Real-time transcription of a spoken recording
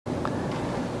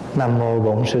Nam mô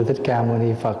Bổn Sư Thích Ca Mâu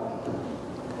Ni Phật.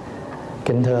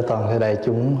 Kính thưa toàn thể đại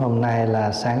chúng, hôm nay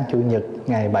là sáng Chủ nhật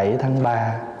ngày 7 tháng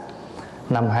 3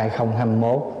 năm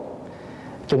 2021.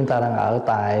 Chúng ta đang ở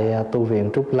tại tu viện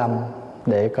Trúc Lâm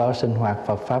để có sinh hoạt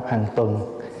Phật Pháp hàng tuần.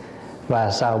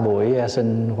 Và sau buổi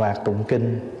sinh hoạt tụng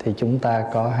kinh thì chúng ta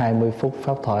có 20 phút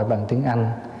pháp thoại bằng tiếng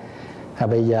Anh.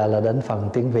 Bây giờ là đến phần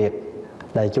tiếng Việt.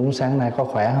 Đại chúng sáng nay có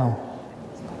khỏe không?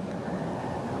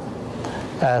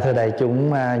 Thưa đại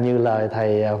chúng, như lời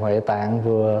Thầy Huệ Tạng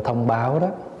vừa thông báo đó,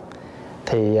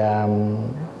 thì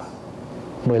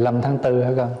 15 tháng 4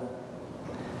 hả con?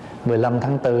 15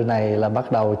 tháng 4 này là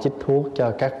bắt đầu chích thuốc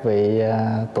cho các vị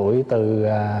tuổi từ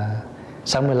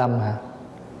 65 hả?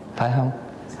 Phải không?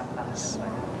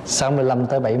 65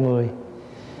 tới 70.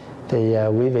 Thì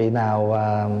quý vị nào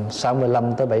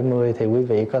 65 tới 70 thì quý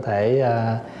vị có thể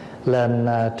lên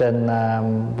trên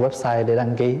website để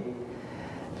đăng ký.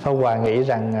 Pháp Hòa nghĩ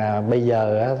rằng bây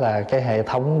giờ là cái hệ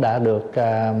thống đã được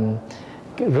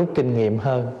rút kinh nghiệm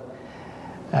hơn.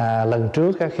 Lần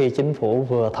trước khi chính phủ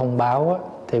vừa thông báo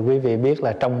thì quý vị biết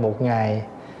là trong một ngày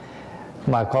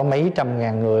mà có mấy trăm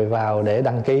ngàn người vào để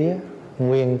đăng ký,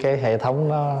 nguyên cái hệ thống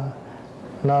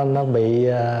nó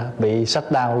bị shut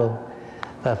down luôn.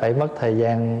 Và phải mất thời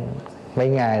gian mấy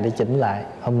ngày để chỉnh lại.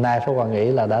 Hôm nay Pháp Hòa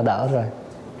nghĩ là đã đỡ rồi.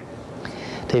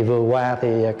 Thì vừa qua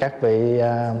thì các vị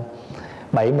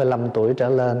 75 tuổi trở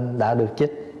lên đã được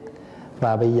chích.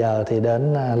 Và bây giờ thì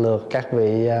đến lượt các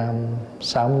vị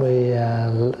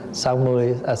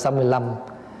 65.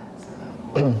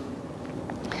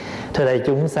 Thưa đại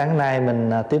chúng, sáng nay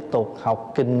mình tiếp tục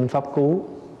học Kinh Pháp Cú.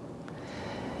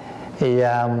 Thì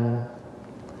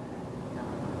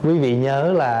quý vị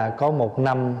nhớ là có một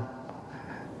năm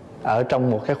ở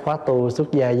trong một cái khóa tu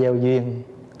xuất gia gieo duyên,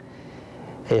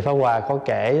 thì Pháp Hòa có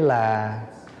kể là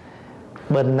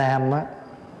bên Nam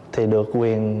thì được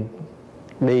quyền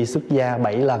đi xuất gia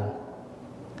 7 lần.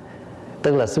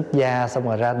 Tức là xuất gia xong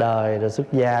rồi ra đời, rồi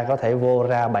xuất gia có thể vô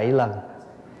ra 7 lần.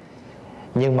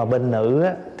 Nhưng mà bên nữ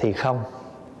thì không,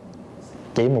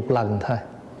 chỉ một lần thôi.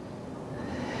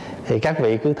 Thì các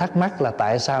vị cứ thắc mắc là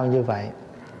tại sao như vậy.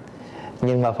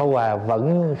 Nhưng mà Pháp Hòa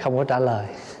vẫn không có trả lời.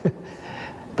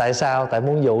 Tại sao? Tại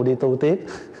muốn dụ đi tu tiếp.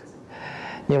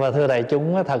 Nhưng mà thưa đại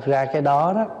chúng, thật ra cái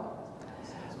đó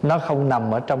nó không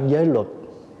nằm ở trong giới luật.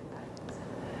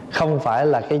 Không phải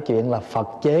là cái chuyện là Phật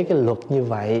chế cái luật như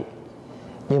vậy.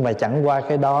 Nhưng mà chẳng qua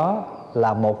cái đó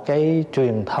là một cái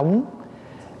truyền thống.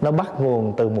 Nó bắt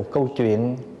nguồn từ một câu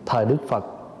chuyện thời Đức Phật.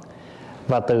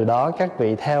 Và từ đó các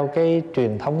vị theo cái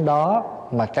truyền thống đó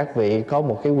mà các vị có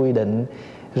một cái quy định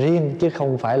riêng, chứ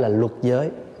không phải là luật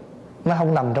giới. Nó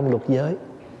không nằm trong luật giới.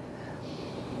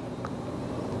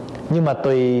 Nhưng mà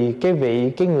tùy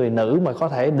cái người nữ mà có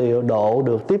thể điều độ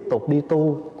được tiếp tục đi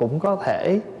tu cũng có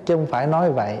thể, chứ không phải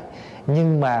nói vậy.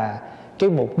 Nhưng mà cái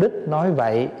mục đích nói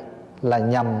vậy là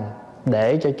nhằm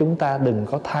để cho chúng ta đừng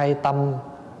có thay tâm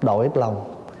đổi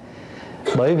lòng.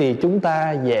 Bởi vì chúng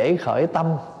ta dễ khởi tâm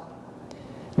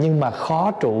nhưng mà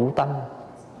khó trụ tâm.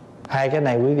 Hai cái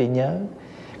này quý vị nhớ.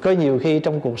 Có nhiều khi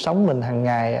trong cuộc sống mình hàng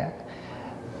ngày,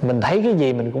 mình thấy cái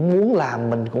gì mình cũng muốn làm,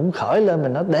 mình cũng khởi lên,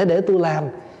 mình nói để tôi làm.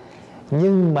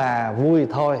 Nhưng mà vui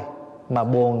thôi, mà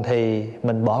buồn thì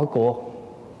mình bỏ cuộc.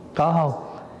 Có không?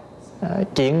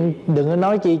 Chuyện đừng có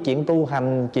nói chi chuyện tu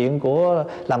hành, chuyện của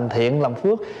làm thiện, làm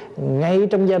phước ngay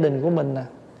trong gia đình của mình nè.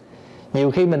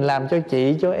 Nhiều khi mình làm cho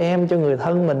chị, cho em, cho người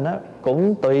thân mình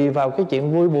cũng tùy vào cái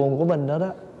chuyện vui buồn của mình nữa đó.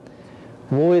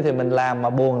 Vui thì mình làm, mà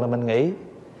buồn là mình nghỉ.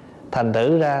 Thành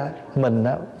thử ra mình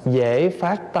dễ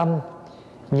phát tâm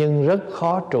nhưng rất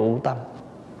khó trụ tâm.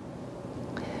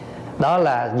 Đó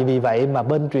là vì vậy mà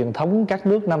bên truyền thống các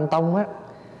nước Nam Tông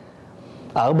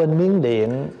ở bên Miến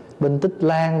Điện, bên Tích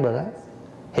Lan rồi đó,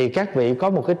 thì các vị có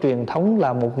một cái truyền thống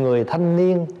là một người thanh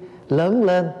niên lớn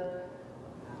lên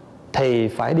thì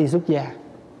phải đi xuất gia,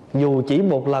 dù chỉ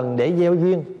một lần để gieo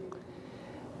duyên.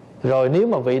 Rồi nếu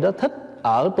mà vị đó thích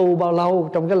ở tu bao lâu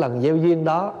trong cái lần gieo duyên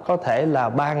đó, có thể là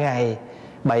 3 ngày,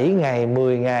 7 ngày,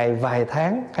 10 ngày, vài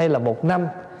tháng hay là 1 năm.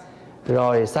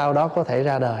 Rồi sau đó có thể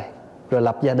ra đời, rồi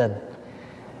lập gia đình.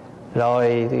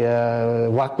 Rồi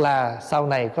hoặc là sau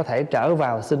này có thể trở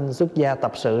vào xin xuất gia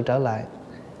tập sự trở lại.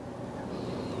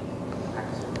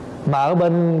 Mà ở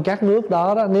bên các nước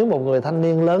đó, nếu một người thanh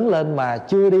niên lớn lên mà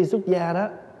chưa đi xuất gia đó,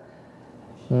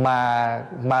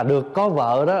 mà được có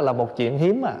vợ đó là một chuyện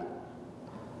hiếm à.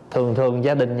 Thường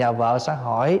gia đình nhà vợ sẽ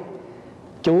hỏi: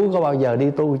 chú có bao giờ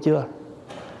đi tu chưa?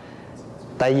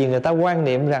 Tại vì người ta quan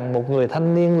niệm rằng một người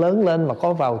thanh niên lớn lên mà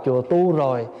có vào chùa tu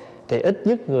rồi thì ít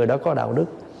nhất người đó có đạo đức.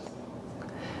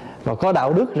 Mà có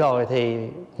đạo đức rồi thì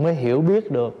mới hiểu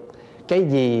biết được cái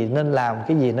gì nên làm,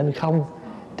 cái gì nên không.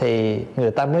 thì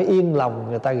người ta mới yên lòng,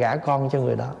 người ta gả con cho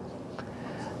người đó.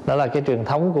 Đó là cái truyền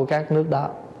thống của các nước đó.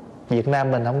 Việt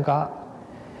Nam mình không có.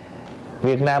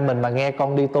 Việt Nam mình mà nghe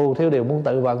con đi tu thiếu điều muốn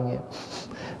tự vận vậy.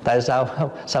 Tại sao?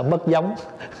 Sao mất giống.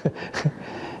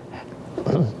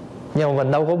 Nhưng mà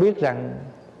mình đâu có biết rằng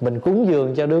mình cúng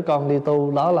dường cho đứa con đi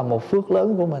tu, đó là một phước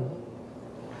lớn của mình.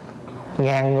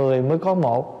 Ngàn người mới có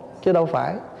một, chứ đâu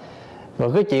phải.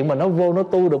 Rồi cái chuyện mà nó vô nó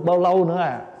tu được bao lâu nữa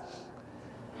à.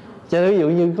 Cho nên ví dụ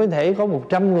như có thể có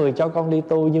 100 người cho con đi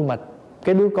tu, nhưng mà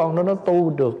cái đứa con đó nó tu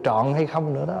được trọn hay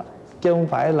không nữa đó, chứ không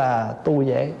phải là tu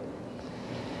dễ.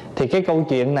 Thì cái câu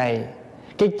chuyện này,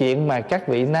 cái chuyện mà các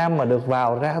vị nam mà được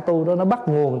vào ra tu đó, nó bắt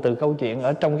nguồn từ câu chuyện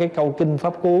ở trong cái câu kinh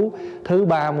Pháp Cú thứ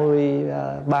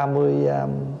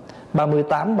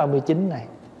 38, 39 này.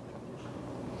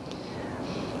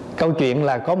 Câu chuyện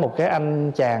là có một cái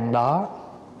anh chàng đó,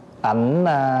 ảnh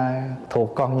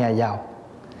thuộc con nhà giàu.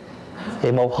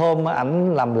 Thì một hôm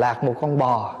ảnh làm lạc một con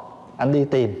bò, ảnh đi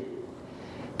tìm.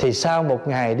 Thì sau một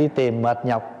ngày đi tìm mệt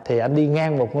nhọc, thì ảnh đi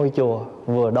ngang một ngôi chùa,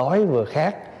 vừa đói vừa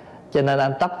khát, cho nên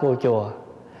anh tấp vô chùa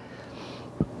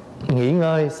nghỉ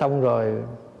ngơi. Xong rồi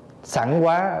sẵn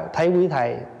quá thấy quý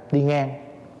thầy đi ngang.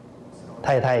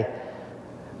 Thầy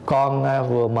con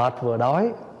vừa mệt vừa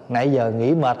đói, nãy giờ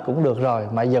nghỉ mệt cũng được rồi,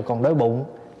 mà giờ còn đói bụng,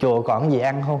 chùa còn gì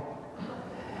ăn không?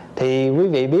 Thì quý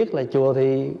vị biết là chùa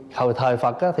thì hồi thời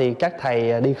Phật á, thì các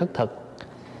thầy đi khất thực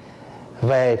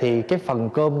về, thì cái phần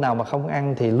cơm nào mà không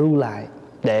ăn thì lưu lại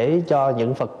để cho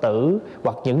những Phật tử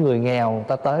hoặc những người nghèo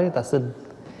ta tới ta xin.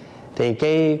 Thì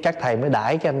các thầy mới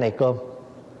đãi cái anh này cơm.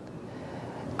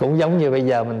 Cũng giống như bây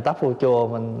giờ mình tấp vô chùa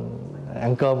mình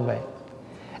ăn cơm vậy.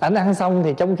 Anh ăn xong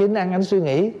thì trong khi ăn, anh suy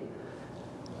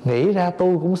nghĩ ra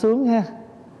tu cũng sướng ha.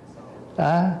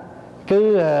 Đó,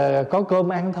 cứ có cơm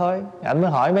ăn thôi. Anh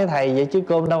mới hỏi mấy thầy vậy chứ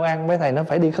cơm đâu ăn. Mấy thầy nó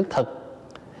phải đi khất thực.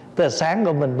 Tức là sáng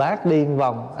của mình bác đi một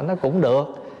vòng. Anh nói cũng được,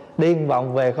 đi một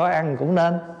vòng về có ăn cũng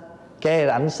nên. Cái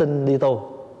là anh xin đi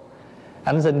tu.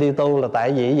 Anh xin đi tu là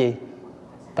tại vì gì?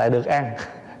 Tại được ăn.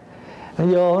 Nó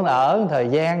vô nó ở thời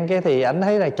gian cái thì ảnh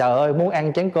thấy là trời ơi, muốn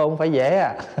ăn chén cơm phải dễ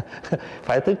à.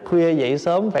 Phải thức khuya dậy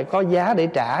sớm, phải có giá để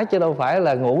trả, chứ đâu phải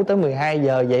là ngủ tới 12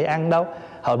 giờ dậy ăn đâu.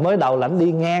 Hồi mới đầu là ảnh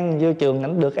đi ngang vô trường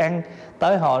ảnh được ăn,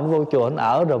 tới hồi ảnh vô chùa ảnh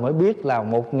ở rồi mới biết là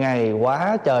một ngày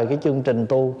quá trời cái chương trình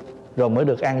tu rồi mới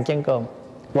được ăn chén cơm,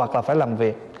 hoặc là phải làm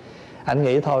việc. Ảnh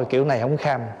nghĩ thôi kiểu này không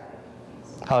kham,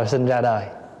 thôi xin ra đời.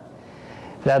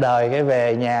 Ra đời cái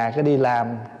về nhà cái đi làm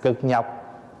cực nhọc.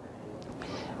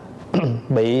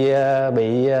 bị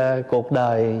cuộc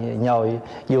đời nhồi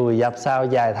dùi dập sau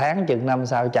vài tháng, chừng năm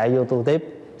sau chạy vô tu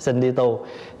tiếp, xin đi tu.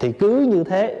 Thì cứ như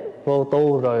thế vô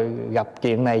tu rồi gặp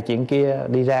chuyện này chuyện kia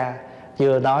đi ra.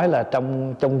 Chưa nói là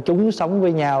trong chúng sống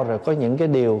với nhau rồi có những cái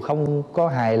điều không có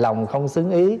hài lòng, không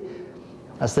xứng ý,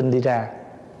 xin đi ra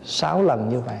 6 lần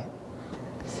như vậy.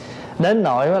 Đến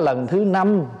nỗi lần thứ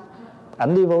 5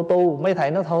 ảnh đi vô tu, mấy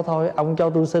thầy nói thôi ông cho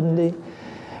tôi xin đi.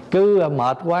 Cứ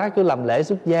mệt quá cứ làm lễ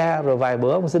xuất gia, rồi vài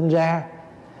bữa ông xin ra.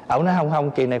 Ông nói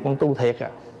không, kỳ này con tu thiệt à.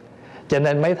 Cho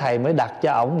nên mấy thầy mới đặt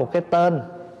cho ổng một cái tên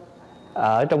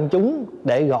ở trong chúng,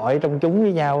 để gọi trong chúng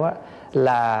với nhau á,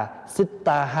 là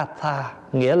Siddhartha,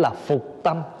 nghĩa là phục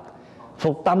tâm.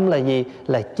 Phục tâm là gì?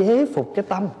 Là chế phục cái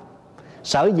tâm.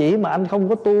 Sở dĩ mà anh không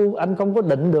có tu, anh không có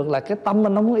định được là cái tâm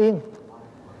anh không có yên.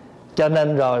 Cho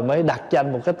nên rồi mới đặt cho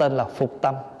anh một cái tên là phục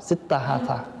tâm,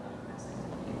 Siddhartha.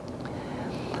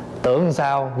 Tưởng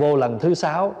sao vô lần thứ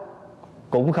 6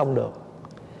 cũng không được.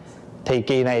 Thì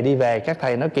kỳ này đi về, các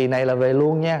thầy nói kỳ này là về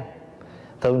luôn nha.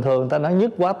 Thường ta nói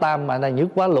nhất quá tam, mà này nhất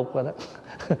quá lục rồi đó.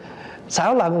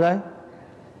 6 lần rồi.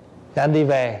 Thì anh đi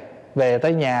về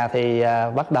tới nhà thì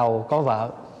bắt đầu có vợ.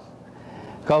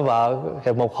 Có vợ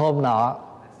thì một hôm nọ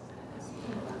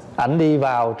ảnh đi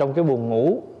vào trong cái buồng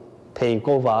ngủ, thì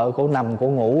cô vợ cô nằm cô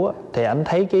ngủ á, thì ảnh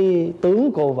thấy cái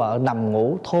tướng cô vợ nằm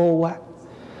ngủ thô quá.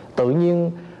 Tự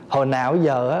nhiên hồi nào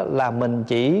giờ á, là mình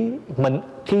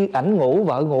khi ảnh ngủ,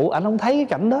 vợ ngủ, ảnh không thấy cái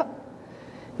cảnh đó.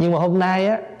 Nhưng mà hôm nay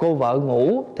á, cô vợ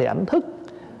ngủ thì ảnh thức,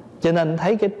 cho nên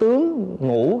thấy cái tướng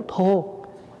ngủ thô.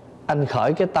 Anh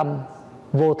khởi cái tâm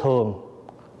vô thường,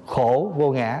 khổ,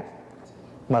 vô ngã.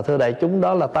 Mà thưa đại chúng,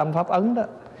 đó là tam pháp ấn đó.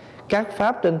 Các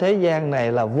pháp trên thế gian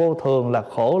này là vô thường, là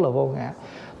khổ, là vô ngã.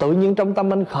 Tự nhiên trong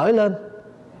tâm anh khởi lên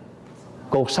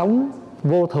cuộc sống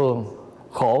vô thường,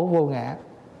 khổ, vô ngã,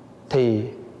 thì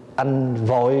anh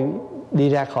vội đi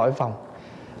ra khỏi phòng.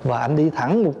 Và anh đi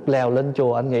thẳng một lèo lên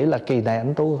chùa. Anh nghĩ là kỳ này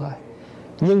anh tu thôi.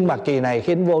 Nhưng mà kỳ này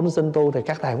khi anh vô anh xin tu thì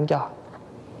các thầy không cho.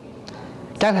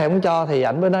 Các thầy không cho thì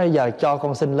ảnh mới nói giờ cho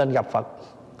con xin lên gặp Phật.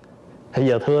 Thì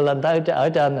giờ thưa lên tới ở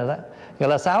trên rồi đó. Gọi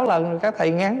là 6 lần các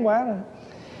thầy ngán quá rồi.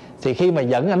 Thì khi mà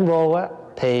dẫn anh vô á,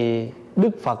 thì Đức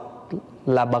Phật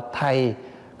là bậc thầy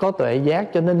có tuệ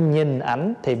giác, cho nên nhìn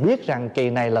ảnh thì biết rằng kỳ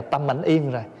này là tâm ảnh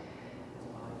yên rồi.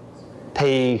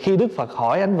 Thì khi Đức Phật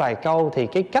hỏi ảnh vài câu thì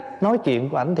cái cách nói chuyện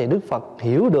của ảnh thì Đức Phật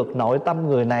hiểu được nội tâm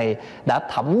người này đã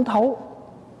thẩm thấu,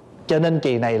 cho nên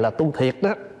kỳ này là tu thiệt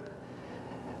đó.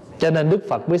 Cho nên Đức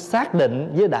Phật mới xác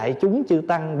định với đại chúng chư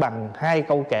tăng bằng 2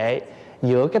 câu kệ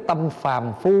giữa cái tâm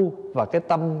phàm phu và cái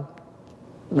tâm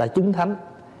đã chứng thánh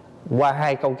qua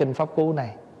 2 câu kinh Pháp Cú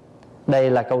này. Đây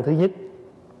là câu thứ nhất.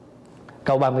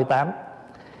 Câu 38: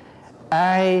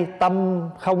 ai tâm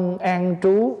không an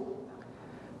trú,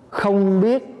 không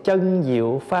biết chân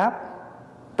diệu pháp,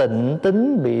 tịnh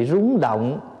tính bị rúng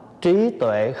động, trí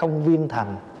tuệ không viên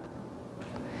thành.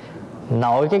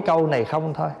 Nội cái câu này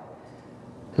không thôi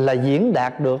là diễn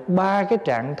đạt được 3 cái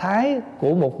trạng thái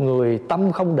của một người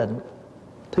tâm không định.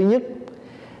 Thứ nhất,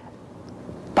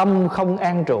 tâm không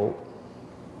an trụ.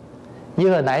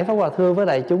 Như hồi nãy Pháp Hòa thưa với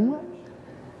đại chúng,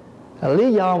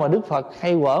 lý do mà Đức Phật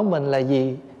hay quở mình là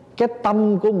gì? Cái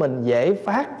tâm của mình dễ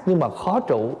phát nhưng mà khó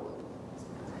trụ.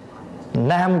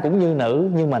 Nam cũng như nữ,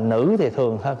 nhưng mà nữ thì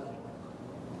thường hơn.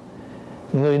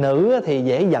 Người nữ thì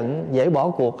dễ giận, dễ bỏ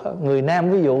cuộc. Người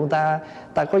nam ví dụ ta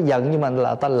có giận nhưng mà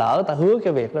là ta lỡ ta hứa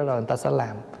cái việc đó rồi người ta sẽ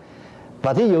làm.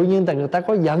 Và thí dụ như người ta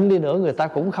có giận đi nữa, người ta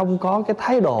cũng không có cái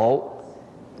thái độ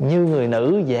như người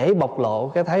nữ dễ bộc lộ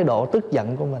cái thái độ tức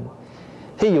giận của mình.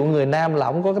 Thí dụ người nam là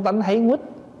không có cái tánh háy nguýt,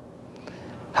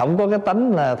 không có cái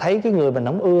tánh là thấy cái người mình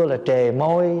không ưa là trề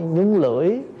môi, nhúng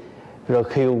lưỡi, rồi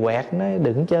khều quẹt, nói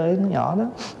đừng chơi nó nhỏ đó.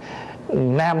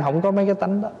 Nam không có mấy cái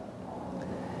tánh đó.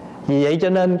 Vì vậy cho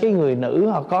nên cái người nữ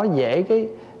họ có dễ cái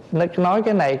nói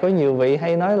cái này. Có nhiều vị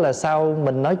hay nói là sao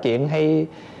mình nói chuyện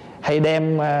hay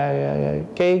đem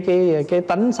cái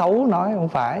tánh xấu nói. Không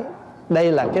phải.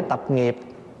 Đây là cái tập nghiệp.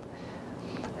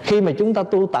 Khi mà chúng ta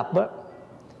tu tập á,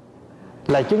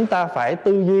 là chúng ta phải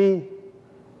tư duy,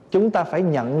 chúng ta phải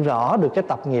nhận rõ được cái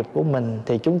tập nghiệp của mình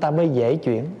thì chúng ta mới dễ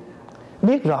chuyển.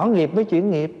 Biết rõ nghiệp mới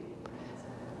chuyển nghiệp.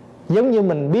 Giống như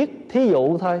mình biết, thí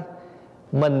dụ thôi,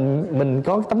 mình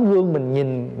có tấm gương mình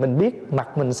nhìn, mình biết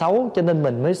mặt mình xấu cho nên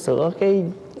mình mới sửa cái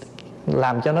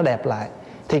làm cho nó đẹp lại.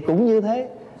 Thì cũng như thế,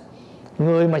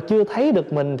 người mà chưa thấy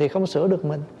được mình thì không sửa được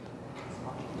mình.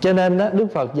 Cho nên đó, Đức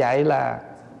Phật dạy là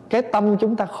cái tâm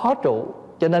chúng ta khó trụ.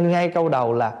 Cho nên ngay câu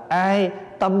đầu là ai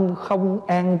tâm không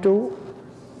an trú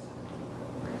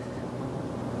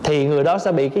thì người đó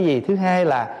sẽ bị cái gì? Thứ hai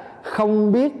là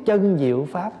không biết chân diệu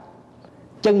pháp.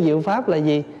 Chân diệu pháp là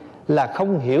gì? Là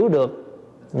không hiểu được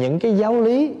những cái giáo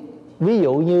lý. Ví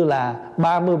dụ như là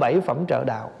 37 phẩm trợ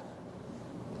đạo.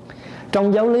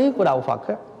 Trong giáo lý của đạo Phật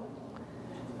á,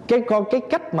 cái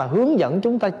cách mà hướng dẫn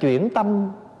chúng ta chuyển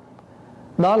tâm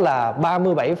đó là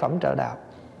 37 phẩm trợ đạo.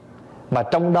 Mà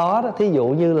trong đó, thí dụ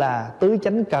như là tứ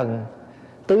chánh cần,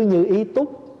 tứ như ý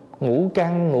túc, ngũ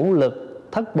căn, ngũ lực,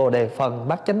 thất bồ đề phần,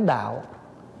 bát chánh đạo.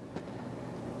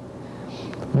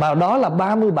 Mà đó là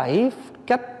 37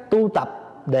 cách tu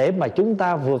tập để mà chúng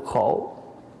ta vượt khổ.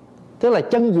 Tức là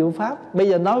chân diệu pháp. Bây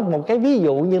giờ nói một cái ví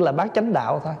dụ như là bát chánh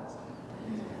đạo thôi.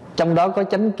 Trong đó có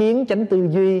chánh kiến, chánh tư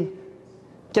duy,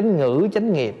 chánh ngữ,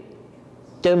 chánh nghiệp.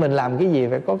 Cho nên mình làm cái gì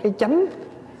phải có cái chánh,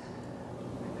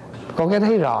 có cái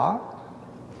thấy rõ.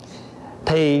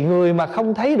 Thì người mà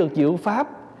không thấy được diệu pháp,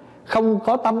 không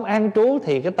có tâm an trú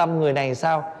thì cái tâm người này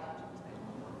sao?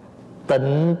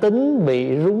 Tịnh tính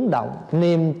bị rúng động,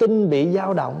 niềm tin bị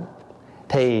dao động,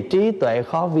 thì trí tuệ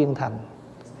khó viên thành.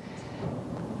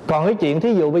 Còn cái chuyện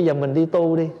thí dụ bây giờ mình đi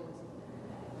tu đi,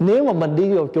 nếu mà mình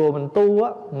đi vào chùa mình tu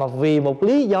á, mà vì một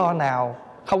lý do nào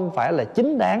không phải là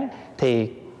chính đáng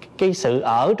thì cái sự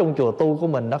ở trong chùa tu của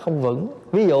mình nó không vững.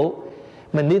 Ví dụ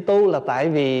mình đi tu là tại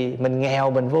vì mình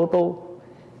nghèo mình vô tu,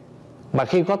 mà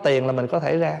khi có tiền là mình có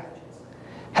thể ra.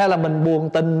 Hay là mình buồn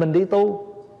tình mình đi tu,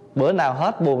 bữa nào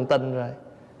hết buồn tình rồi,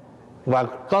 và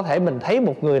có thể mình thấy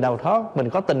một người nào đó mình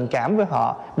có tình cảm với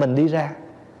họ, mình đi ra.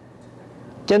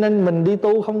 Cho nên mình đi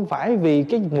tu không phải vì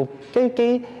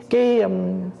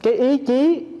cái ý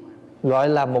chí gọi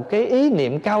là một cái ý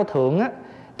niệm cao thượng á,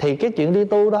 thì cái chuyện đi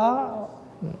tu đó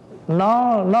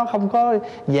nó không có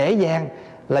dễ dàng.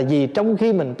 Là vì trong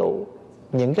khi mình tu,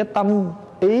 những cái tâm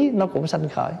ý nó cũng sanh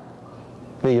khởi.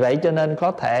 Vì vậy cho nên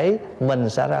có thể mình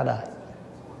sẽ ra đời.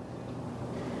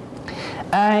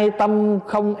 Ai tâm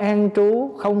không an trú,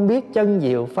 không biết chân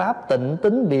diệu pháp, tịnh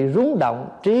tính bị rúng động,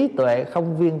 trí tuệ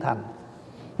không viên thành.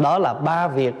 Đó là 3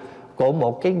 việc của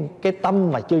một cái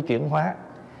tâm mà chưa chuyển hóa.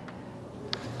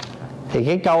 Thì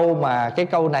cái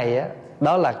câu này á,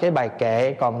 đó là cái bài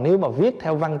kệ. Còn nếu mà viết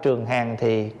theo văn Trường Hàn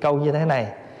thì câu như thế này: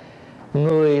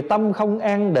 người tâm không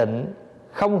an định,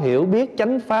 không hiểu biết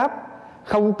chánh pháp,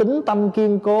 không tính tâm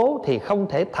kiên cố thì không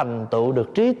thể thành tựu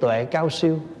được trí tuệ cao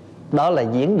siêu. Đó là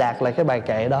diễn đạt lại cái bài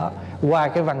kệ đó qua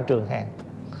cái văn trường hàng.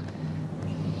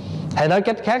 Hay nói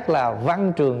cách khác là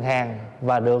văn trường hàng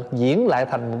và được diễn lại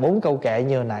thành 4 câu kệ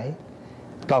như hồi nãy.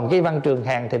 Còn cái văn trường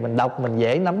hàng thì mình đọc mình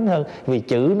dễ nắm hơn, vì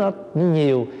chữ nó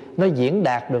nhiều, nó diễn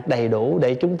đạt được đầy đủ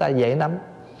để chúng ta dễ nắm.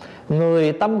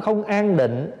 Người tâm không an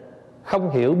định,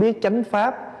 không hiểu biết chánh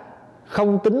pháp,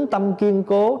 không tính tâm kiên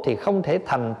cố thì không thể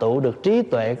thành tựu được trí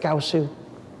tuệ cao siêu.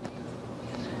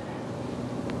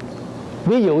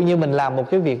 Ví dụ như mình làm một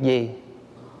cái việc gì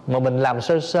mà mình làm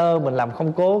sơ sơ, mình làm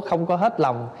không cố, không có hết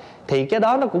lòng, thì cái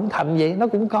đó nó cũng thành vậy, nó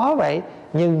cũng có vậy,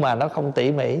 nhưng mà nó không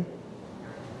tỉ mỉ,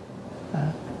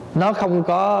 nó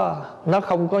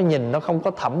không có nhìn, nó không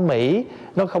có thẩm mỹ,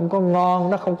 nó không có ngon,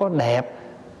 nó không có đẹp.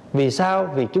 Vì sao?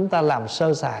 Vì chúng ta làm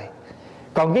sơ sài.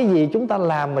 Còn cái gì chúng ta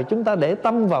làm mà chúng ta để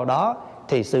tâm vào đó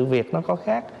thì sự việc nó có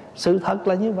khác. Sự thật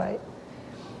là như vậy.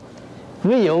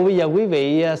 Ví dụ bây giờ quý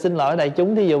vị, xin lỗi đại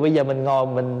chúng, thí dụ bây giờ mình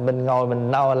ngồi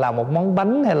mình làm một món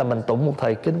bánh, hay là mình tụng một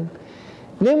thời kinh.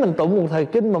 Nếu mình tụng một thời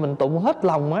kinh mà mình tụng hết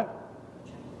lòng á,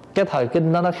 cái thời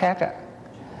kinh đó nó khác á.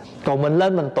 Còn mình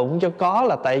lên mình tụng cho có,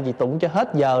 là tại vì tụng cho hết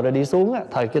giờ rồi đi xuống á,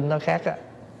 thời kinh nó khác á.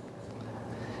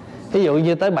 Ví dụ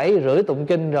như tới 7:30 tụng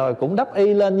kinh rồi cũng đắp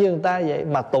y lên như người ta vậy,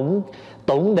 mà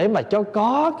tụng để mà cho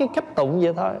có cái cách tụng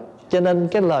vậy thôi. Cho nên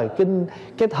cái lời kinh,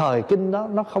 cái thời kinh đó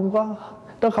nó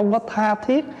không có tha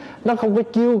thiết, nó không có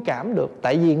chiêu cảm được.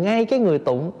 Tại vì ngay cái người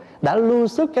tụng đã lưu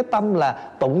xuất cái tâm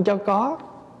là tụng cho có,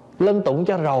 lên tụng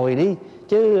cho rồi đi,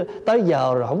 chứ tới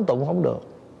giờ rồi không tụng không được.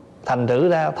 Thành thử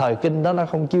ra thời kinh đó nó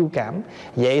không chiêu cảm.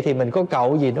 Vậy thì mình có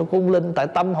cầu gì nó cũng linh, tại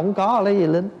tâm không có lấy gì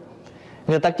linh.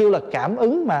 Người ta kêu là cảm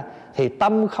ứng mà, thì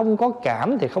tâm không có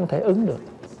cảm thì không thể ứng được.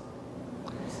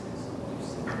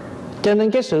 Cho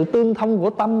nên cái sự tương thông của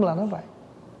tâm là nó vậy.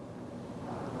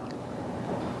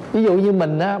 Ví dụ như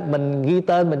mình á, mình ghi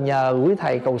tên, mình nhờ quý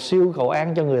thầy cầu siêu cầu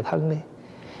an cho người thân đi.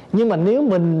 Nhưng mà nếu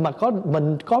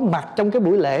mình có mặt trong cái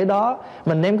buổi lễ đó,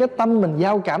 mình đem cái tâm mình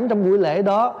giao cảm trong buổi lễ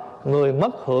đó, người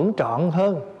mất hưởng trọn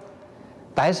hơn.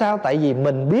 Tại sao? Tại vì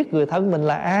mình biết người thân mình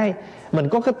là ai, mình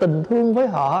có cái tình thương với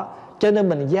họ, cho nên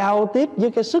mình giao tiếp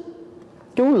với cái sức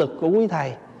chú lực của quý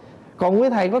thầy. Còn quý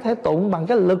thầy có thể tụng bằng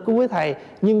cái lực của quý thầy,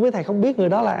 nhưng quý thầy không biết người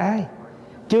đó là ai,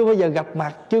 chưa bao giờ gặp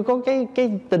mặt, chưa có cái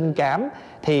tình cảm,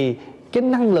 thì cái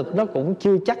năng lực nó cũng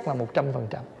chưa chắc là 100%.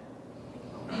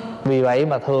 Vì vậy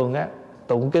mà thường á,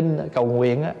 tụng kinh cầu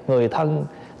nguyện á, người thân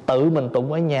tự mình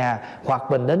tụng ở nhà,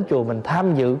 hoặc mình đến chùa mình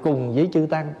tham dự cùng với chư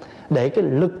tăng, để cái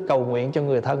lực cầu nguyện cho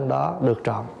người thân đó được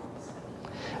trọn.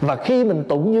 Và khi mình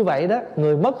tụng như vậy đó,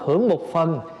 người mất hưởng 1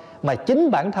 phần, mà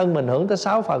chính bản thân mình hưởng tới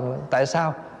 6 phần. Tại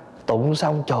sao? Tụng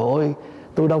xong, trời ơi,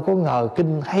 tôi đâu có ngờ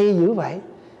kinh hay dữ vậy.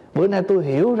 Bữa nay tôi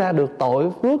hiểu ra được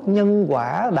tội phước nhân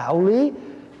quả đạo lý.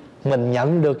 Mình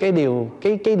nhận được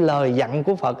cái lời dặn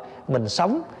của Phật, mình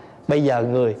sống. Bây giờ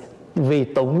người vì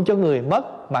tụng cho người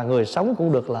mất mà người sống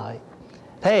cũng được lợi.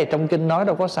 Thế thì trong kinh nói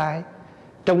đâu có sai.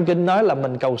 Trong kinh nói là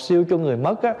mình cầu siêu cho người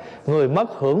mất á, người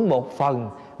mất hưởng 1 phần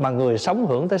mà người sống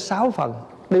hưởng tới 6 phần.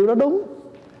 Điều đó đúng.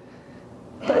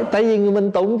 Tại vì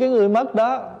mình tụng cái người mất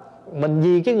đó, mình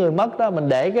vì cái người mất đó, mình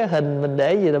để cái hình, mình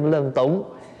để gì đó mình tụng,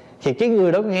 thì cái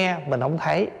người đó nghe mình không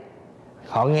thấy.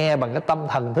 Họ nghe bằng cái tâm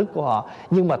thần thức của họ,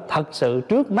 nhưng mà thật sự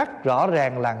trước mắt rõ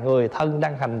ràng là người thân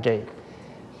đang hành trì.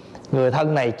 Người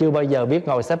thân này chưa bao giờ biết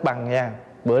ngồi xếp bằng nha.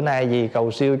 Bữa nay vì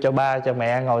cầu siêu cho ba cho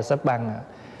mẹ ngồi xếp bằng,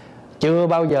 chưa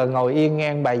bao giờ ngồi yên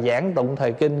nghe bài giảng tụng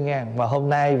thời kinh nha. Mà hôm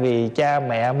nay vì cha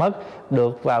mẹ mất,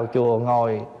 được vào chùa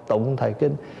ngồi tụng thời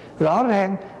kinh. Rõ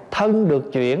ràng thân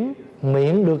được chuyển,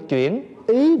 miệng được chuyển,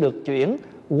 ý được chuyển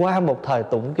qua một thời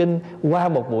tụng kinh, qua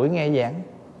một buổi nghe giảng.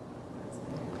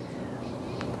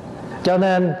 Cho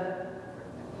nên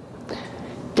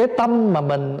cái tâm mà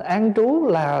mình an trú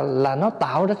là nó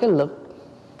tạo ra cái lực.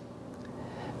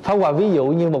 Pháp Hòa ví dụ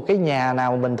như một cái nhà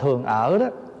nào mình thường ở đó,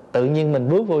 tự nhiên mình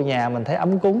bước vô nhà mình thấy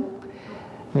ấm cúng.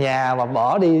 Nhà mà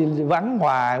bỏ đi vắng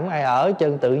hoài không ai ở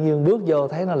chân, tự nhiên bước vô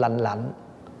thấy nó lạnh lạnh.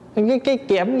 Cái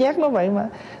cảm giác nó vậy mà.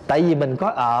 Tại vì mình có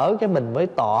ở cái mình mới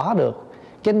tỏ được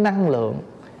cái năng lượng.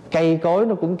 Cây cối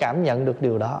nó cũng cảm nhận được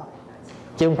điều đó,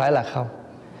 chứ không phải là không.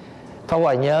 Pháp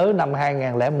Hòa nhớ năm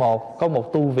 2001 có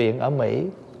một tu viện ở Mỹ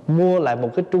mua lại một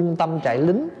cái trung tâm trại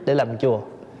lính để làm chùa.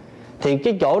 Thì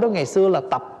cái chỗ đó ngày xưa là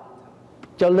tập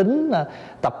cho lính,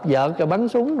 tập vợt rồi bắn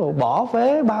súng rồi bỏ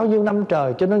phế bao nhiêu năm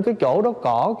trời. Cho nên cái chỗ đó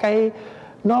cỏ cây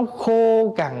nó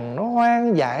khô cằn, nó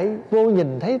hoang dại, vô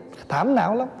nhìn thấy thảm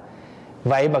não lắm.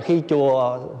 Vậy mà khi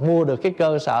chùa mua được cái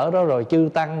cơ sở đó rồi, chư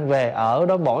tăng về ở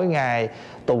đó mỗi ngày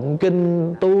tụng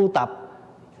kinh tu tập,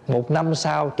 1 năm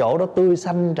sau chỗ đó tươi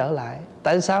xanh trở lại.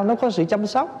 Tại sao? Nó có sự chăm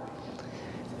sóc.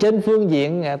 Trên phương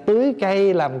diện tưới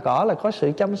cây làm cỏ là có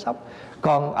sự chăm sóc.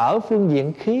 Còn ở phương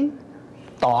diện khí,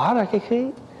 tỏa ra cái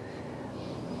khí.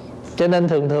 Cho nên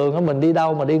thường thường mình đi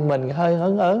đâu mà đi mình hơi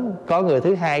hớn ớn, có người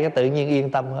thứ hai cái tự nhiên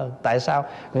yên tâm hơn. Tại sao?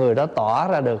 Người đó tỏa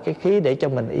ra được cái khí để cho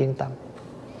mình yên tâm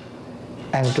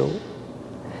an trú.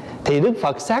 Thì Đức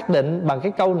Phật xác định bằng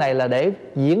cái câu này là để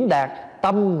diễn đạt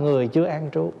tâm người chưa an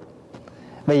trú.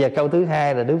 Bây giờ câu thứ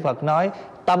hai là Đức Phật nói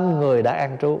tâm người đã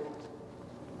an trú.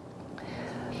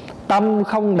 Tâm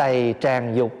không đầy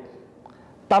tràn dục,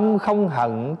 tâm không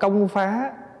hận công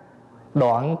phá,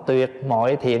 đoạn tuyệt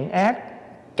mọi thiện ác,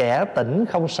 kẻ tỉnh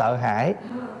không sợ hãi.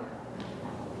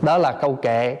 Đó là câu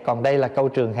kệ, còn đây là câu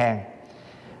trường hàng.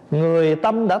 Người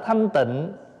tâm đã thanh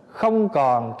tịnh, không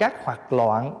còn các hoạt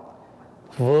loạn,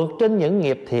 vượt trên những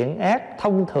nghiệp thiện ác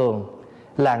thông thường,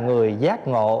 là người giác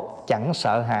ngộ chẳng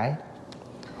sợ hãi.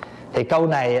 Thì câu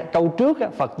này, câu trước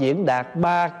Phật diễn đạt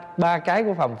ba cái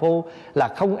của phàm phu là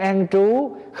không an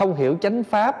trú, không hiểu chánh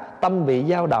pháp, tâm bị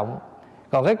dao động.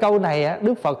 Còn cái câu này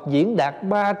Đức Phật diễn đạt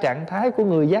 3 trạng thái của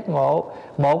người giác ngộ.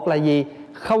 Một là gì?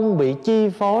 Không bị chi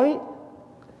phối.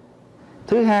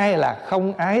 Thứ hai là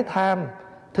không ái tham.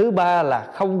 Thứ ba là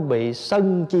không bị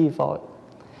sân chi phối.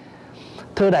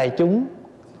 Thưa đại chúng,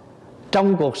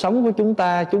 trong cuộc sống của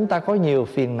chúng ta có nhiều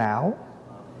phiền não.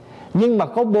 Nhưng mà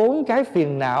có 4 cái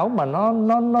phiền não mà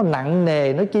nó nặng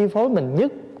nề, nó chi phối mình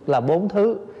nhất là 4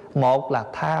 thứ. Một là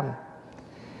tham,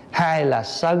 2 là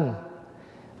sân,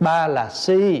 3 là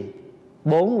si,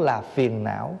 4 là phiền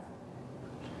não.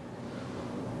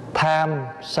 Tham,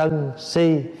 sân,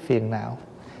 si, phiền não.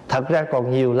 Thật ra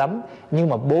còn nhiều lắm, nhưng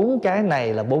mà 4 cái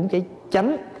này là 4 cái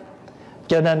chánh.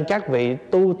 Cho nên các vị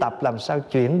tu tập làm sao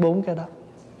chuyển 4 cái đó.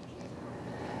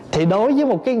 Thì đối với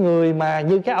một cái người mà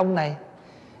như cái ông này,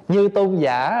 như tôn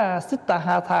giả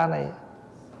Siddhartha này,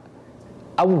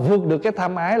 ông vượt được cái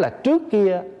tham ái. Là trước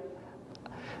kia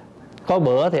có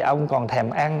bữa thì ông còn thèm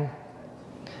ăn,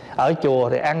 ở chùa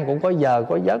thì ăn cũng có giờ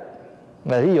có giấc.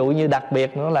 Ví dụ như đặc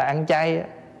biệt nữa là ăn chay.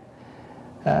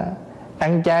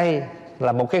 Ăn chay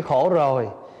là một cái khổ rồi,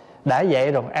 đã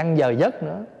vậy rồi ăn giờ giấc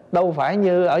nữa. Đâu phải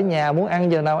như ở nhà muốn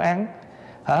ăn giờ nào ăn,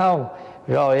 phải không?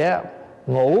 Rồi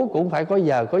ngủ cũng phải có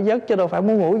giờ có giấc, chứ đâu phải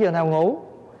muốn ngủ giờ nào ngủ.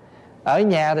 Ở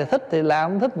nhà thì thích thì làm,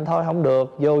 không thích thì thôi, không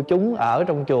được. Vô chúng ở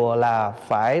trong chùa là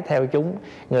phải theo chúng.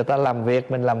 Người ta làm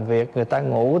việc mình làm việc, người ta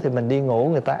ngủ thì mình đi ngủ,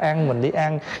 người ta ăn mình đi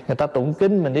ăn, người ta tụng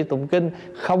kinh mình đi tụng kinh.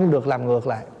 Không được làm ngược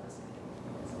lại.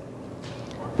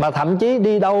 Mà thậm chí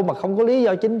đi đâu mà không có lý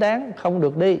do chính đáng không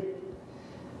được đi.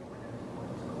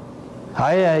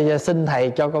 Hỏi xin thầy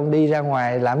cho con đi ra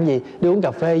ngoài làm gì? Đi uống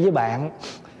cà phê với bạn.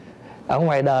 Ở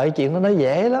ngoài đời chuyện đó nó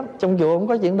dễ lắm, trong chùa không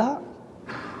có chuyện đó.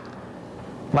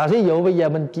 Mà thí dụ bây giờ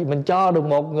mình cho được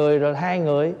 1 người rồi 2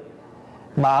 người.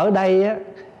 Mà ở đây á,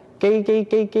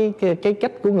 cái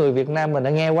cách của người Việt Nam mình đã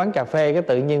nghe quán cà phê, cái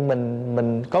tự nhiên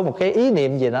mình có một cái ý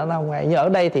niệm gì đó nó không hay. Nhưng ở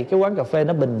đây thì cái quán cà phê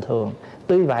nó bình thường.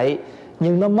 Tuy vậy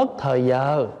nhưng nó mất thời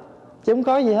giờ, chứ không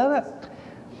có gì hết á.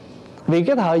 Vì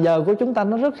cái thời giờ của chúng ta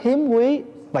nó rất hiếm quý.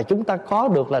 Và chúng ta có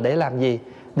được là để làm gì?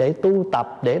 Để tu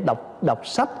tập, để đọc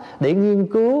sách, để nghiên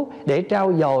cứu, để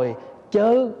trau dồi,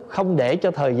 chớ không để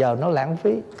cho thời giờ nó lãng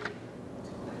phí.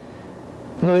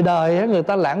 Người đời á, người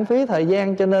ta lãng phí thời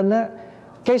gian, cho nên á,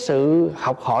 cái sự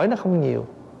học hỏi nó không nhiều.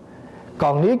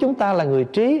 Còn nếu chúng ta là người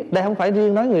trí, đây không phải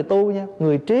riêng nói người tu nha,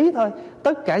 người trí thôi,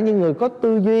 tất cả những người có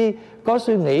tư duy, có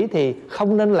suy nghĩ thì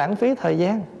không nên lãng phí thời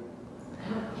gian.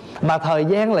 Mà thời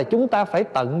gian là chúng ta phải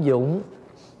tận dụng.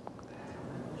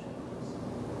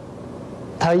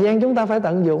 Thời gian chúng ta phải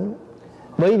tận dụng.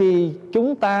 Bởi vì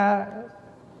chúng ta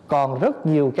còn rất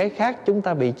nhiều cái khác chúng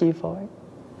ta bị chi phối.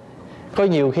 Có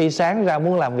nhiều khi sáng ra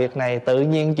muốn làm việc này, tự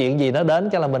nhiên chuyện gì nó đến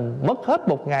cho là mình mất hết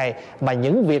một ngày. Mà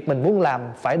những việc mình muốn làm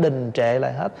phải đình trệ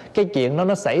lại hết. Cái chuyện đó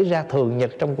nó xảy ra thường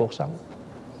nhật trong cuộc sống.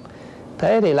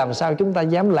 Thế thì làm sao chúng ta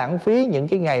dám lãng phí những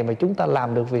cái ngày mà chúng ta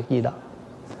làm được việc gì đó.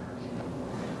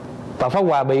 Và Pháp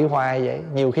Hòa bị hoài vậy.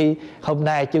 Nhiều khi hôm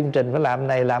nay chương trình phải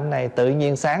làm này, tự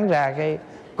nhiên sáng ra cái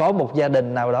có một gia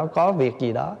đình nào đó có việc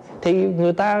gì đó thì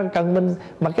người ta cần mình,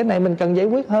 mà cái này mình cần giải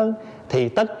quyết hơn, thì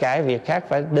tất cả việc khác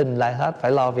phải đình lại hết,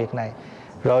 phải lo việc này.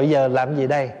 Rồi giờ làm gì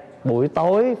đây? Buổi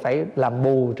tối phải làm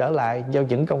bù trở lại cho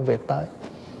những công việc tới.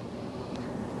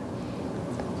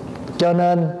 Cho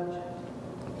nên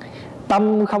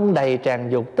tâm không đầy tràn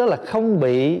dục, tức là không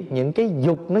bị những cái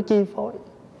dục nó chi phối,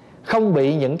 không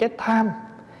bị những cái tham.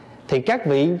 Thì các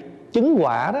vị chứng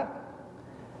quả đó,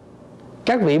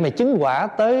 các vị mà chứng quả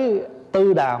tới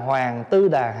Tư Đà Hoàng, Tư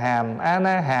Đà Hàm, A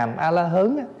Na Hàm, A La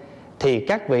Hớn á, thì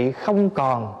các vị không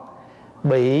còn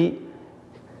bị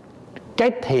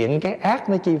cái thiện cái ác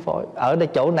nó chi phối. Ở đây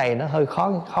chỗ này nó hơi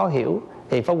khó hiểu,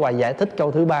 thì Pháp Hòa giải thích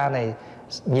câu thứ 3 này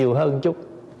nhiều hơn chút.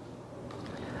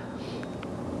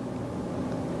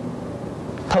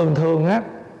 thường thường á,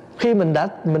 khi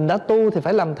mình đã tu thì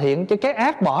phải làm thiện, chứ cái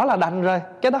ác bỏ là đành rồi,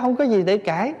 cái đó không có gì để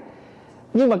cãi.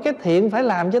 Nhưng mà cái thiện phải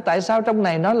làm, chứ tại sao trong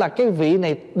này nó là cái vị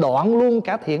này đoạn luôn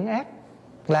cả thiện ác,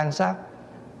 là làm sao?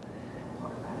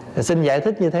 Thì xin giải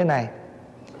thích như thế này.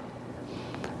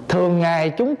 Thường ngày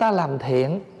chúng ta làm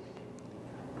thiện,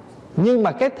 nhưng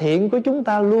mà cái thiện của chúng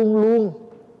ta luôn luôn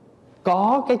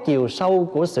có cái chiều sâu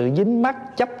của sự dính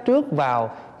mắc, chấp trước vào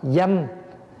danh,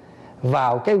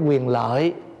 vào cái quyền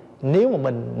lợi. Nếu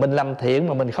mà mình làm thiện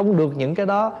mà mình không được những cái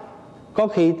đó, có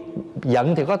khi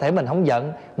giận thì có thể mình không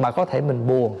giận, mà có thể mình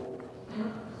buồn.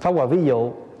 Pháp Hòa ví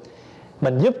dụ,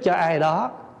 mình giúp cho ai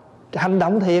đó, hành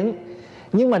động thiện,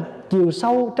 nhưng mà chiều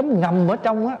sâu chấm ngầm ở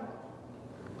trong á,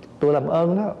 tôi làm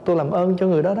ơn đó, tôi làm ơn cho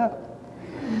người đó đó.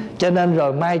 Cho nên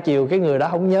rồi mai chiều cái người đó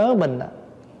không nhớ mình,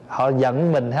 họ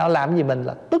giận mình hay họ làm gì mình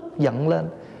là tức giận lên.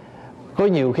 Có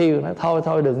nhiều khi nói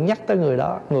thôi đừng nhắc tới người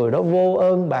đó vô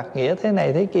ơn bạc nghĩa thế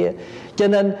này thế kia. Cho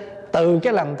nên từ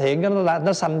cái làm thiện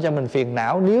nó sanh cho mình phiền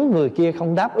não, nếu người kia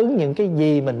không đáp ứng những cái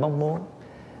gì mình mong muốn.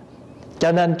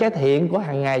 Cho nên cái thiện của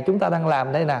hàng ngày chúng ta đang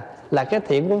làm đây nè, là cái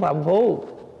thiện của phàm phu.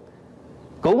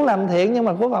 Cũng làm thiện nhưng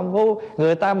mà của phàm phu.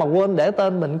 Người ta mà quên để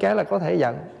tên mình cái là có thể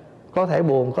giận, có thể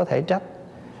buồn, có thể trách.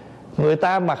 Người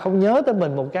ta mà không nhớ tới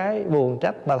mình một cái buồn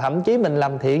trách. Mà thậm chí mình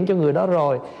làm thiện cho người đó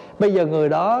rồi, bây giờ người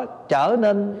đó trở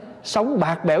nên sống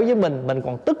bạc bẽo với mình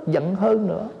còn tức giận hơn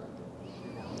nữa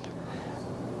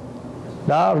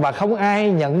đó. Và không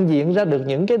ai nhận diện ra được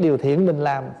những cái điều thiện mình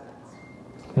làm,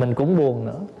 mình cũng buồn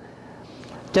nữa.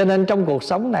 Cho nên trong cuộc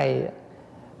sống này,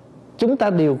 chúng ta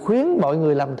đều khuyến mọi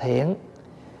người làm thiện.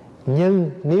 Nhưng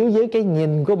nếu với cái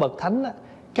nhìn của bậc thánh á,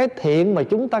 cái thiện mà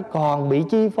chúng ta còn bị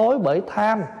chi phối bởi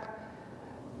tham,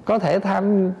 có thể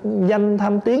tham danh,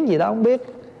 tham tiếng gì đó không biết,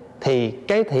 thì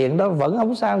cái thiện đó vẫn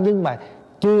không sao, nhưng mà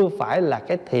chưa phải là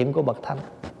cái thiện của bậc thánh.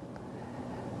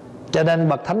 Cho nên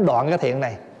bậc thánh đoạn cái thiện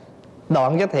này,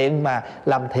 đoạn cái thiện mà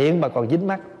làm thiện mà còn dính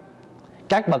mắc.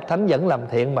 Các bậc thánh vẫn làm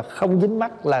thiện mà không dính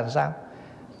mắc là sao?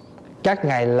 Các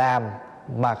ngài làm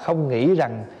mà không nghĩ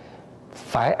rằng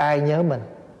phải ai nhớ mình.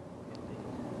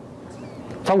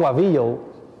 Pháp Hòa ví dụ,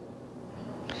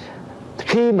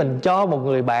 khi mình cho một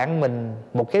người bạn mình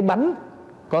một cái bánh,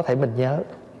 có thể mình nhớ.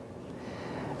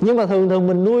 Nhưng mà thường thường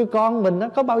mình nuôi con mình,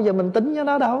 có bao giờ mình tính với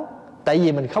nó đâu. Tại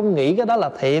vì mình không nghĩ cái đó là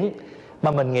thiện,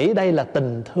 mà mình nghĩ đây là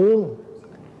tình thương.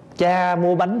 Cha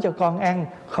mua bánh cho con ăn,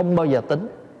 không bao giờ tính.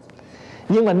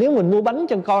 Nhưng mà nếu mình mua bánh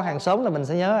cho con hàng xóm là mình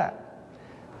sẽ nhớ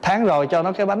tháng rồi cho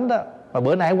nó cái bánh đó, mà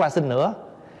bữa nay qua xin nữa.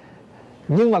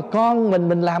 Nhưng mà con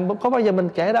mình làm có bao giờ mình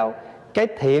kể đâu. Cái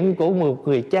thiện của một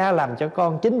người cha làm cho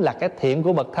con chính là cái thiện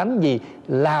của bậc thánh, gì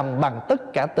làm bằng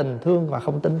tất cả tình thương và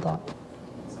không tính toán.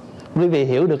 Quý vị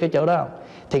hiểu được cái chỗ đó không?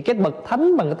 Thì cái bậc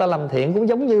thánh mà người ta làm thiện cũng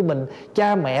giống như mình,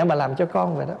 cha mẹ mà làm cho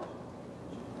con vậy đó.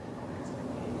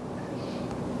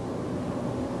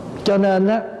 Cho nên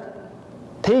á,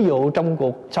 thí dụ trong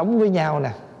cuộc sống với nhau nè,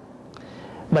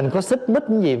 mình có xích mích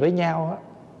gì với nhau á,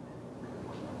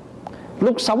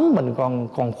 lúc sống mình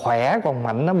còn khỏe, còn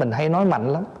mạnh á, mình hay nói mạnh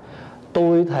lắm.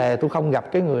 Tôi thề tôi không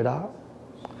gặp cái người đó,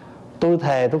 tôi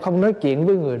thề tôi không nói chuyện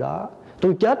với người đó,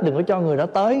 tôi chết đừng có cho người đó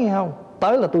tới, nghe không?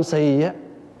 Tới là tôi xì á.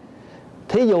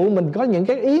 Thí dụ mình có những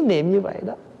cái ý niệm như vậy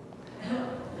đó.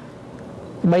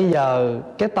 Bây giờ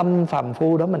cái tâm phàm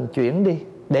phu đó mình chuyển đi.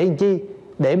 Để làm chi?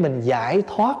 Để mình giải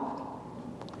thoát.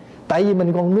 Tại vì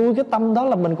mình còn nuôi cái tâm đó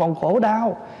là mình còn khổ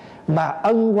đau, mà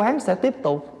ân oán sẽ tiếp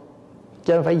tục.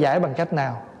 Cho nên phải giải bằng cách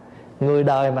nào? Người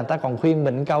đời mà ta còn khuyên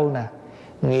mình câu nè: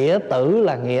 nghĩa tử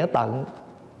là nghĩa tận.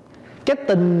 Cái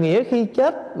tình nghĩa khi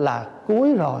chết là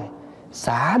cuối rồi,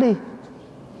 xả đi,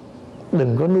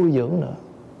 đừng có nuôi dưỡng nữa.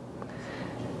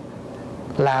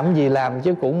 Làm gì làm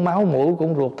chứ cũng máu mũi,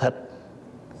 cũng ruột thịt,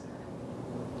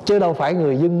 chứ đâu phải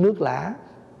người dưng nước lã.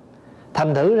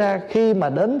 Thành thử ra khi mà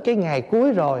đến cái ngày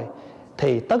cuối rồi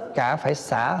thì tất cả phải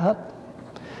xả hết.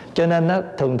 Cho nên á,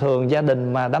 thường thường gia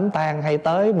đình mà đám tang hay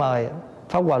tới mời,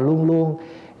 Pháp Hòa luôn luôn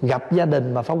gặp gia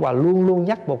đình mà Pháp Hòa luôn luôn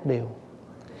nhắc một điều: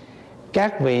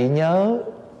 các vị nhớ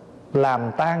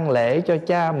làm tang lễ cho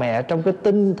cha mẹ trong cái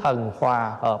tinh thần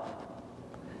hòa hợp,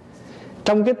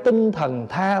 trong cái tinh thần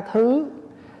tha thứ,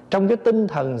 trong cái tinh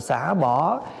thần xả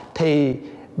bỏ, thì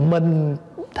mình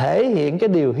thể hiện cái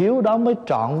điều hiếu đó mới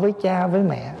trọn với cha với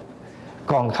mẹ.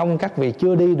 Còn không các vị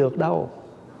chưa đi được đâu.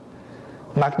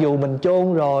 Mặc dù mình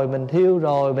chôn rồi, mình thiêu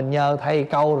rồi, mình nhờ thầy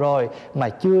cầu rồi, mà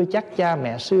chưa chắc cha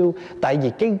mẹ siêu. Tại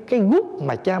vì cái gút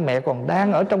mà cha mẹ còn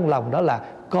đang ở trong lòng đó là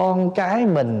con cái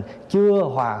mình chưa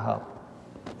hòa hợp.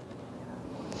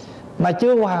 Mà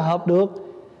chưa hòa hợp được,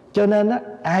 cho nên á,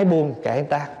 ai buồn kệ người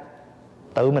ta,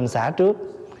 tự mình xả trước.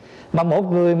 Mà một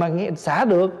người mà xả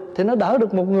được thì nó đỡ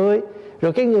được một người.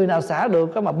 Rồi cái người nào xả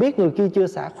được mà biết người kia chưa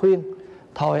xả, khuyên: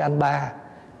 thôi anh ba,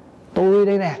 tôi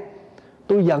đây nè,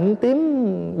 tôi giận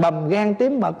tím bầm gan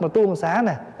tím mật mà tôi không xả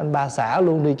nè, anh ba xả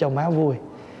luôn đi cho má vui.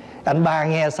 Anh ba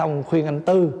nghe xong khuyên anh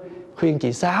Tư, khuyên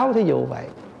chị Sáu, thí dụ vậy.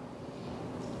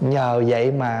 Nhờ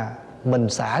vậy mà mình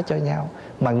xả cho nhau,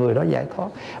 mà người đó giải thoát.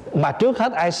 Mà trước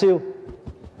hết ai siêu?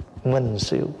 Mình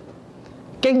siêu.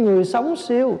 Cái người sống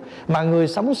siêu. Mà người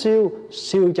sống siêu,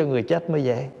 siêu cho người chết mới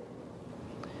dễ.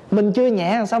 Mình chưa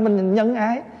nhẹ sao mình nhân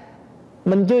ái?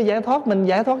 Mình chưa giải thoát, mình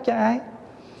giải thoát cho ai?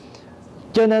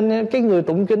 Cho nên cái người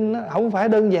tụng kinh không phải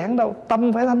đơn giản đâu,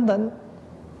 tâm phải thanh tịnh.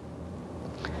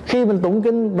 Khi mình tụng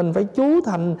kinh, mình phải chú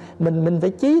thành, mình phải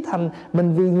chí thành,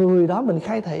 mình vì người đó mình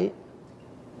khai thị.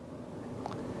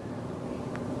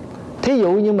 Thí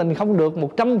dụ như mình không được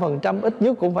 100%, ít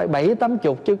nhất cũng phải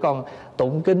 70-80. Chứ còn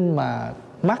tụng kinh mà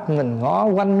mắt mình ngó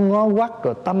quanh ngó quắt,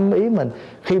 rồi tâm ý mình,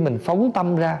 khi mình phóng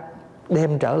tâm ra,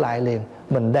 đem trở lại liền.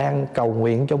 Mình đang cầu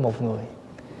nguyện cho một người,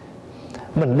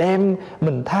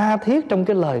 mình tha thiết trong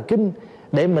cái lời kinh.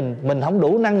 Để mình không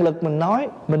đủ năng lực mình nói,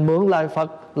 mình mượn lời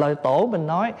Phật, lời Tổ mình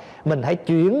nói. Mình hãy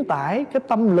chuyển tải cái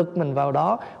tâm lực mình vào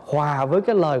đó, hòa với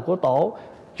cái lời của Tổ,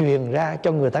 truyền ra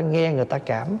cho người ta nghe, người ta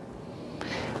cảm.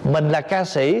 Mình là ca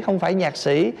sĩ, không phải nhạc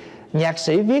sĩ. Nhạc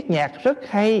sĩ viết nhạc rất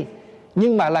hay,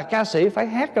 nhưng mà là ca sĩ phải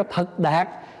hát cho thật đạt,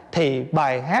 thì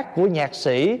bài hát của nhạc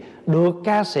sĩ được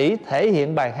ca sĩ thể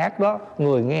hiện bài hát đó,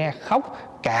 người nghe khóc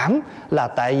cảm, là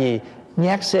tại vì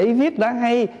nhạc sĩ viết đã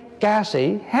hay, ca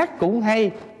sĩ hát cũng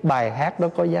hay, bài hát đó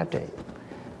có giá trị.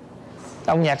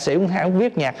 Ông nhạc sĩ ông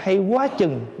viết nhạc hay quá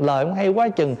chừng, lời ông hay quá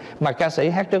chừng, mà ca sĩ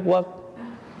hát rất quất,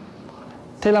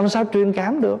 thì làm sao truyền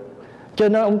cảm được? Cho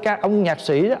nên ông nhạc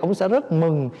sĩ đó, ông sẽ rất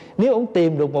mừng nếu ông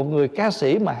tìm được một người ca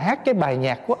sĩ mà hát cái bài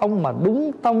nhạc của ông mà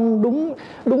đúng tông,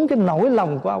 đúng cái nỗi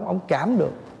lòng của ông cảm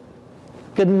được.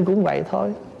 Kinh cũng vậy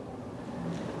thôi,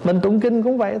 mình tụng kinh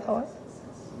cũng vậy thôi.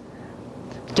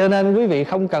 Cho nên quý vị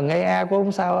không cần AI cũng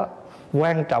không sao á,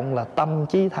 quan trọng là tâm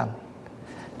chí thành.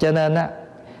 Cho nên á,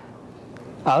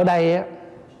 ở đây á,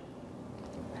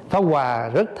 Pháp Hòa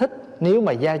rất thích nếu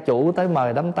mà gia chủ tới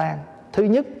mời đám tang. Thứ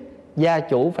nhất, gia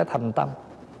chủ phải thành tâm.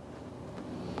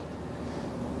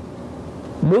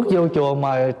 Bước vô chùa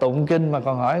mời tụng kinh mà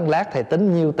còn hỏi lát thầy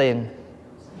tính nhiêu tiền.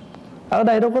 Ở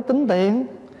đây đâu có tính tiền.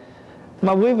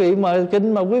 Mà quý vị mời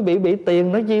kinh mà quý vị bị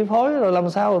tiền nó chi phối, rồi làm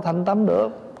sao thành tâm được.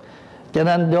 Cho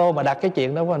nên vô mà đặt cái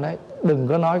chuyện đó qua nói, đừng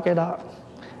có nói cái đó,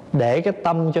 để cái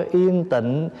tâm cho yên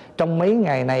tịnh trong mấy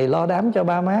ngày này lo đám cho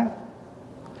ba má.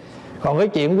 Còn cái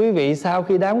chuyện quý vị sau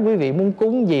khi đám quý vị muốn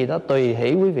cúng gì đó, tùy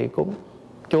hỷ quý vị cúng.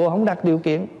 Chùa không đặt điều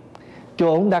kiện,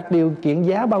 chùa không đặt điều kiện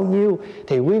giá bao nhiêu,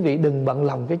 thì quý vị đừng bận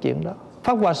lòng cái chuyện đó.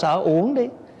 Pháp Hòa sợ uổng đi,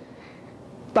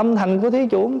 tâm thành của thí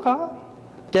chủ không có.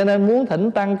 Cho nên muốn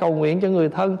thỉnh tăng cầu nguyện cho người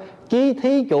thân, chí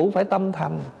thí chủ phải tâm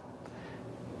thành.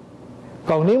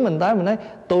 Còn nếu mình tới mình nói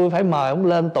tôi phải mời ông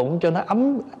lên tụng cho nó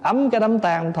ấm cái đám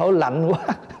tang, thôi lạnh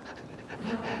quá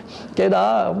cái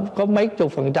đó có mấy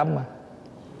chục % mà.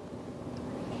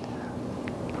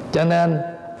 Cho nên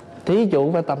thí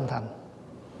chủ phải tâm thành.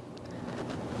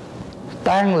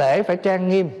 Tang lễ phải trang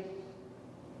nghiêm.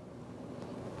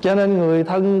 Cho nên người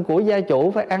thân của gia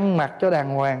chủ phải ăn mặc cho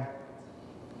đàng hoàng,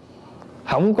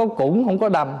 không có củng, không có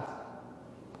đầm.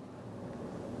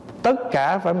 Tất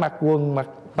cả phải mặc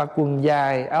quần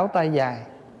dài, áo tay dài.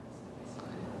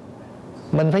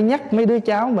 Mình phải nhắc mấy đứa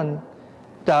cháu mình.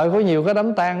 Trời, có nhiều cái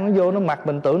đám tang nó vô nó mặc,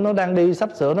 mình tưởng nó đang đi, sắp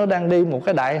sửa nó đang đi một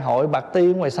cái đại hội bạc ti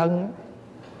ngoài sân.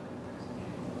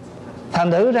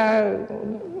 Thành thử ra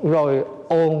rồi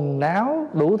ồn náo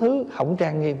đủ thứ, không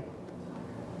trang nghiêm.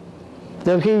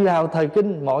 Từ khi vào thời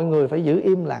kinh, mọi người phải giữ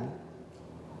im lặng.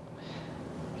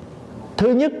 Thứ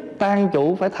nhất, tang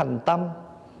chủ phải thành tâm,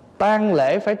 tang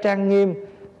lễ phải trang nghiêm,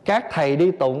 các thầy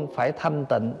đi tụng phải thanh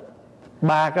tịnh.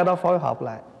 Ba cái đó phối hợp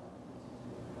lại.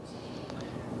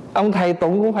 Ông thầy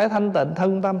tụng cũng phải thanh tịnh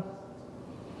thân tâm,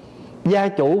 gia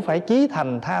chủ phải chí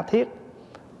thành tha thiết,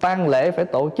 tang lễ phải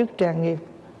tổ chức trang nghiêm.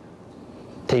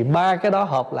 Thì ba cái đó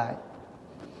hợp lại.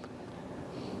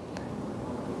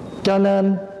 Cho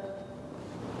nên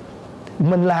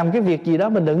mình làm cái việc gì đó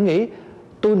mình đừng nghĩ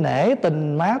tôi nể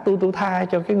tình má tôi tha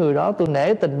cho cái người đó, tôi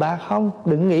nể tình ba. Không,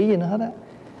 đừng nghĩ gì nữa hết á.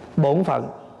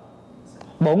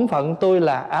 Bổn phận tôi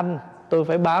là anh, tôi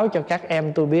phải báo cho các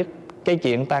em tôi biết cái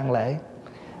chuyện tang lễ.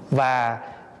 Và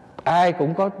ai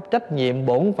cũng có trách nhiệm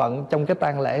bổn phận trong cái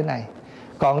tang lễ này.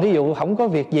 Còn ví dụ không có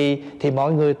việc gì thì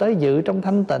mọi người tới dự trong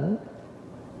thanh tịnh.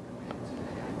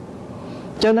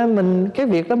 Cho nên cái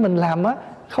việc đó mình làm á,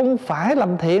 không phải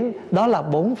làm thiện, đó là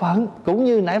bổn phận. Cũng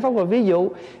như nãy Pháp Hòa ví dụ,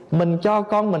 mình cho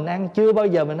con mình ăn, chưa bao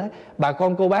giờ mình nói bà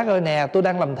con cô bác ơi nè, tôi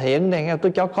đang làm thiện nè,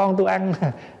 tôi cho con tôi ăn.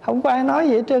 Không có ai nói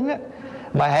vậy hết trơn á.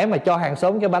 Mà hễ mà cho hàng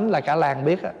xóm cái bánh là cả làng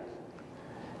biết á.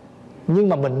 Nhưng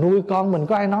mà mình nuôi con mình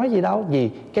có ai nói gì đâu. Vì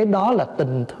cái đó là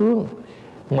tình thương.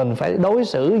 Mình phải đối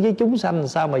xử với chúng sanh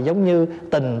sao mà giống như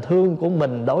tình thương của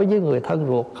mình đối với người thân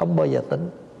ruột, không bao giờ tính.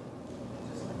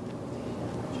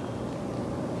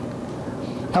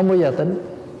 Không bao giờ tính.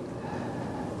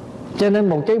 Cho nên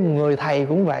một cái người thầy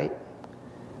cũng vậy,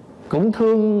 cũng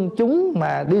thương chúng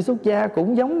mà đi xuất gia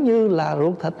cũng giống như là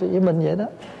ruột thịt với mình vậy đó.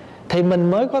 Thì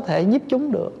mình mới có thể giúp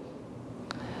chúng được.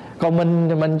 Còn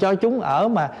mình cho chúng ở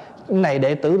mà này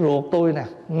đệ tử ruột tôi nè,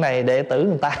 này đệ tử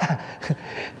người ta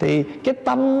thì cái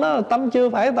tâm đó, tâm chưa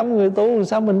phải tâm người tu,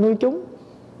 sao mình nuôi chúng?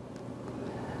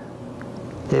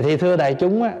 Thì thưa đại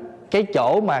chúng á, cái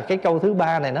chỗ mà cái câu thứ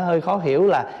ba này nó hơi khó hiểu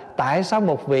là tại sao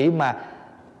một vị mà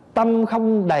tâm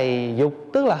không đầy dục,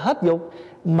 tức là hết dục,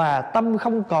 mà tâm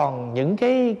không còn những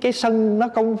cái sân nó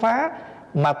công phá,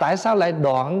 mà tại sao lại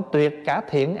đoạn tuyệt cả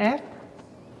thiện ác?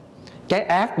 Cái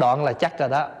ác đoạn là chắc rồi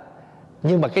đó,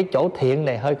 nhưng mà cái chỗ thiện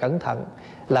này hơi cẩn thận.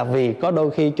 Là vì có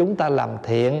đôi khi chúng ta làm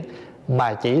thiện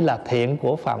mà chỉ là thiện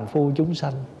của phàm phu chúng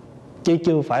sanh, chứ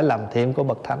chưa phải làm thiện của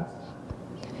bậc thánh.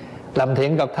 Làm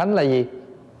thiện bậc thánh là gì?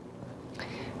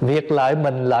 Việc lợi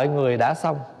mình lợi người đã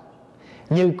xong,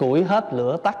 như củi hết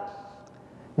lửa tắt.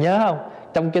 Nhớ không?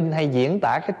 Trong kinh hay diễn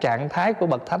tả cái trạng thái của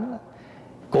bậc thánh đó.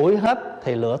 Củi hết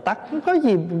thì lửa tắt. Không có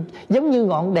gì, giống như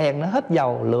ngọn đèn nó hết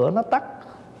dầu, lửa nó tắt,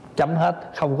 chấm hết,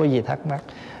 không có gì thắc mắc.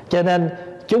 Cho nên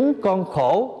chúng con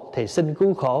khổ thì xin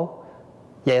cứu khổ,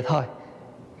 vậy thôi.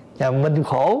 Mình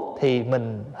khổ thì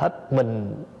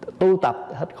mình tu tập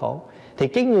hết khổ. Thì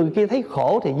cái người kia thấy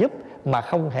khổ thì giúp, mà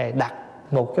không hề đặt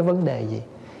một cái vấn đề gì.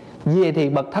 Vậy thì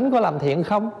bậc thánh có làm thiện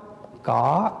không?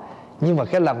 Có. Nhưng mà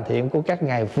cái làm thiện của các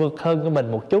ngài vượt hơn của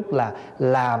mình một chút, là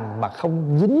làm mà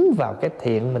không dính vào cái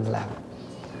thiện mình làm.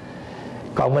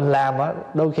 Còn mình làm á,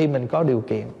 đôi khi mình có điều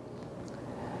kiện.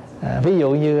 Ví dụ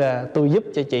như tôi giúp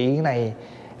cho chị cái này,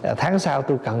 tháng sau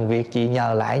tôi cần việc chị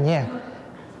nhờ lại nha.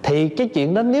 Thì cái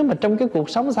chuyện đó nếu mà trong cái cuộc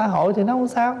sống xã hội thì nó không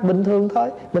sao, bình thường thôi,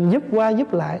 mình giúp qua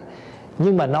giúp lại.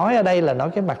 Nhưng mà nói ở đây là nói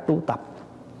cái mặt tu tập.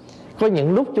 Có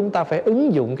những lúc chúng ta phải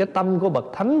ứng dụng cái tâm của bậc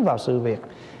thánh vào sự việc.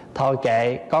 Thôi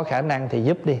kệ, có khả năng thì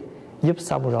giúp đi, giúp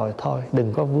xong rồi thôi,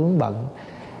 đừng có vướng bận.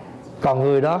 Còn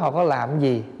người đó họ có làm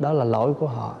gì, đó là lỗi của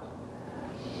họ.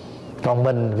 Còn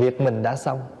mình, việc mình đã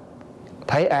xong,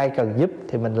 thấy ai cần giúp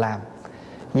thì mình làm.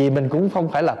 Vì mình cũng không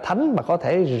phải là thánh mà có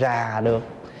thể rà được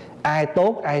ai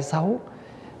tốt ai xấu,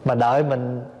 mà đợi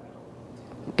mình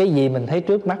cái gì mình thấy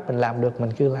trước mắt mình làm được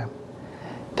mình cứ làm.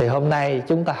 Thì hôm nay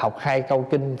chúng ta học 2 câu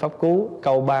kinh Pháp Cú,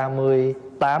 câu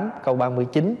 38, câu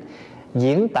 39,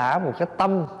 diễn tả một cái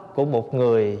tâm của một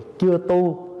người chưa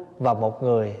tu và một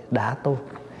người đã tu.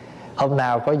 Hôm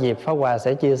nào có dịp Pháp Hòa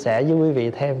sẽ chia sẻ với quý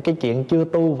vị thêm cái chuyện chưa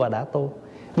tu và đã tu.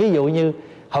 Ví dụ như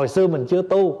hồi xưa mình chưa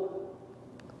tu,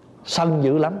 sân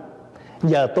dữ lắm.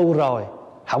 Giờ tu rồi,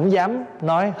 không dám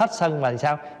nói hết sân mà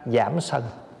sao? Giảm sân.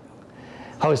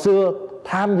 Hồi xưa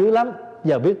tham dữ lắm,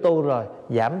 giờ biết tu rồi,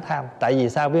 giảm tham. Tại vì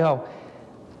sao biết không?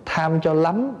 Tham cho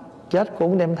lắm, chết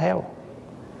cũng đem theo.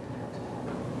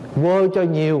 Vô cho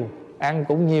nhiều, ăn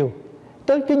cũng nhiều.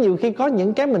 Tới cái nhiều khi có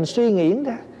những cái mình suy nghĩ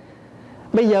ra.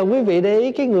 Bây giờ quý vị để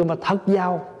ý cái người mà thật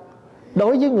giàu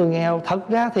đối với người nghèo, thật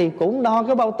ra thì cũng đo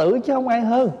cái bao tử chứ không ai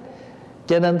hơn.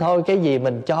 Cho nên thôi, cái gì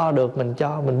mình cho được mình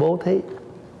cho, mình bố thí.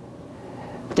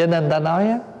 Cho nên ta nói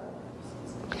á,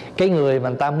 cái người mà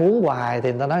người ta muốn hoài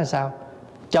thì người ta nói là sao?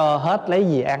 Cho hết lấy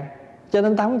gì ăn. Cho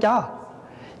nên ta không cho.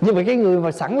 Nhưng mà cái người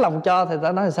mà sẵn lòng cho thì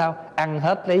ta nói là sao? Ăn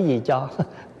hết lấy gì cho.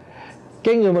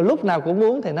 Cái người mà lúc nào cũng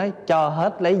muốn thì nói cho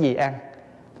hết lấy gì ăn.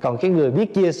 Còn cái người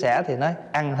biết chia sẻ thì nói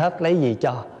ăn hết lấy gì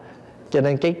cho. Cho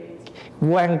nên cái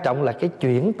quan trọng là cái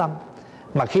chuyển tâm.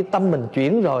 Mà khi tâm mình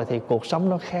chuyển rồi thì cuộc sống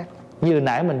nó khác. Như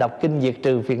nãy mình đọc kinh diệt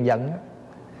trừ phiền giận đó.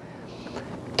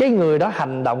 Cái người đó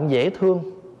hành động dễ thương,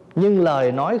 nhưng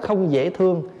lời nói không dễ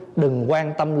thương. Đừng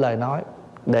quan tâm lời nói,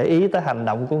 để ý tới hành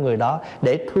động của người đó,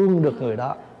 để thương được người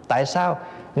đó. Tại sao?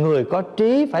 Người có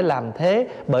trí phải làm thế,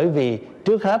 bởi vì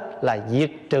trước hết là diệt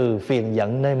trừ phiền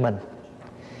giận nơi mình.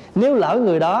 Nếu lỡ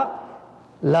người đó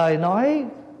lời nói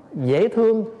dễ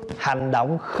thương, hành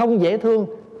động không dễ thương,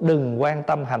 đừng quan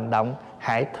tâm hành động,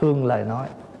 hãy thương lời nói.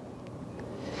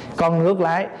 Còn ngược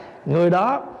lại, người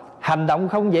đó hành động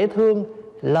không dễ thương,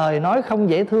 lời nói không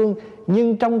dễ thương,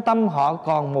 nhưng trong tâm họ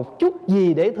còn một chút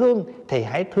gì để thương, thì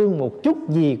hãy thương một chút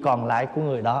gì còn lại của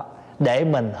người đó, để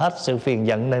mình hết sự phiền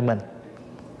giận nơi mình.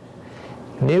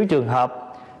 Nếu trường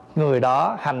hợp người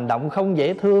đó hành động không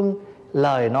dễ thương,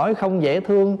 lời nói không dễ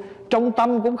thương, trong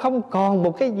tâm cũng không còn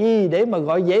một cái gì để mà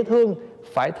gọi dễ thương,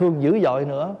 phải thương dữ dội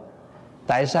nữa.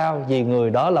 Tại sao? Vì người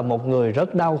đó là một người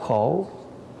rất đau khổ.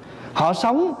 Họ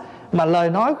sống mà lời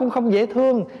nói cũng không dễ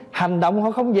thương, hành động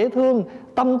họ không dễ thương,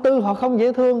 tâm tư họ không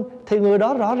dễ thương, thì người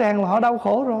đó rõ ràng là họ đau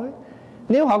khổ rồi.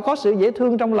 Nếu họ có sự dễ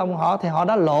thương trong lòng họ thì họ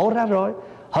đã lộ ra rồi.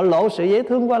 Họ lộ sự dễ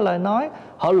thương qua lời nói,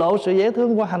 họ lộ sự dễ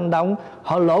thương qua hành động,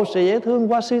 họ lộ sự dễ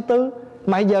thương qua suy tư.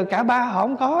 Mà giờ cả ba họ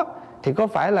không có, thì có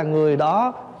phải là người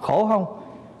đó khổ không?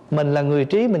 Mình là người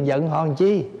trí, mình giận họ làm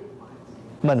chi?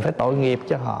 Mình phải tội nghiệp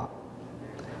cho họ.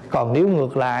 Còn nếu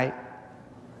ngược lại,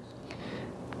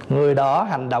 người đó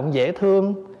hành động dễ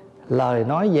thương, lời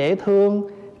nói dễ thương,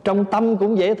 trong tâm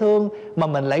cũng dễ thương, mà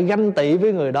mình lại ganh tị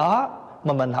với người đó,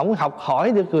 mà mình không học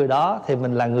hỏi được người đó, thì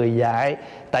mình là người dại.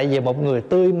 Tại vì một người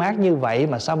tươi mát như vậy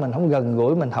mà sao mình không gần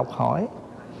gũi, mình học hỏi.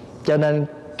 Cho nên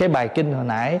cái bài kinh hồi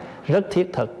nãy rất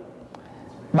thiết thực.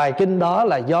 Bài kinh đó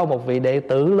là do một vị đệ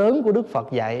tử lớn của Đức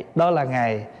Phật dạy. Đó là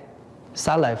Ngài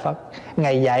Xá Lợi Phất.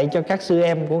 Ngài dạy cho các sư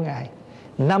em của Ngài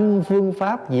 5 phương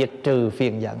pháp diệt trừ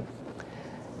phiền giận.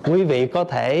 Quý vị có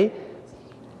thể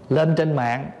lên trên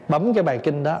mạng bấm cái bài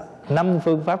kinh đó, 5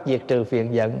 phương pháp diệt trừ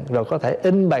phiền giận, rồi có thể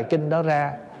in bài kinh đó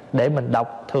ra để mình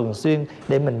đọc thường xuyên,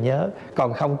 để mình nhớ.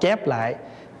 Còn không chép lại,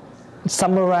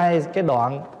 summarize cái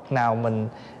đoạn nào mình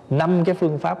 5 cái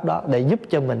phương pháp đó để giúp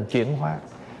cho mình chuyển hóa.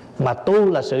 Mà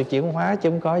tu là sự chuyển hóa chứ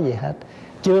không có gì hết.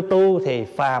 Chưa tu thì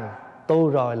phàm, tu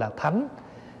rồi là thánh,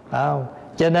 phải không?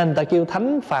 Cho nên người ta kêu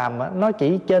thánh phàm á, nó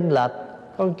chỉ chênh lệch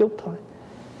có một chút thôi.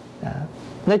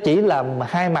 Nó chỉ là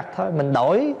hai mặt thôi. Mình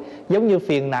đổi giống như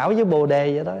phiền não với bồ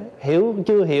đề vậy đó. Hiểu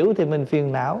chưa hiểu thì mình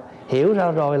phiền não, hiểu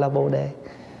ra rồi là bồ đề.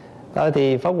 Thôi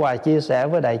thì Pháp Hòa chia sẻ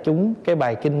với đại chúng cái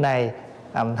bài kinh này,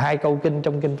 2 câu kinh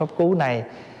trong kinh Pháp Cú này,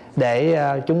 để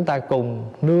chúng ta cùng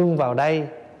nương vào đây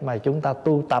mà chúng ta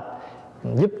tu tập,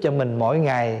 giúp cho mình mỗi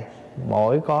ngày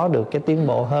mỗi có được cái tiến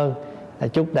bộ hơn.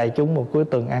 Chúc đại chúng một cuối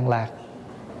tuần an lạc.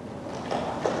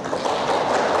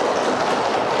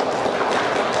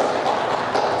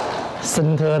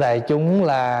 Xin thưa đại chúng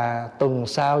là tuần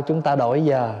sau chúng ta đổi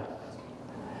giờ,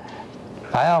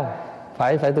 phải không?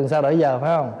 Phải tuần sau đổi giờ,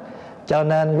 phải không? Cho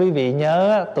nên quý vị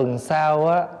nhớ tuần sau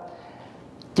á,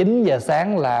 9 giờ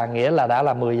sáng là nghĩa là đã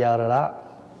là 10 giờ rồi đó.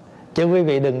 Chứ quý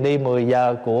vị đừng đi 10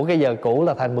 giờ của cái giờ cũ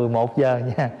là thành 11 giờ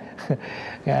nha.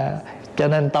 Cho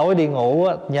nên tối đi ngủ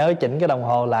á, nhớ chỉnh cái đồng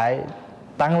hồ lại,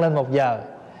 tăng lên 1 giờ,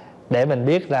 để mình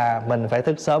biết là mình phải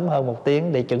thức sớm hơn 1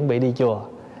 tiếng để chuẩn bị đi chùa.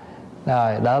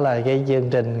 Rồi, đó là cái chương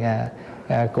trình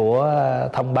của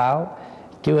thông báo.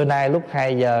 Trưa nay lúc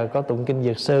 2 giờ có tụng kinh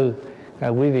Dược Sư.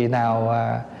 Quý vị nào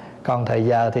còn thời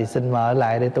giờ thì xin mở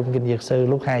lại để tụng kinh Dược Sư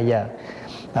lúc 2 giờ.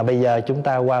 Bây giờ chúng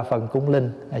ta qua phần cúng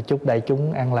linh. Chúc đại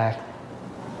chúng an lạc.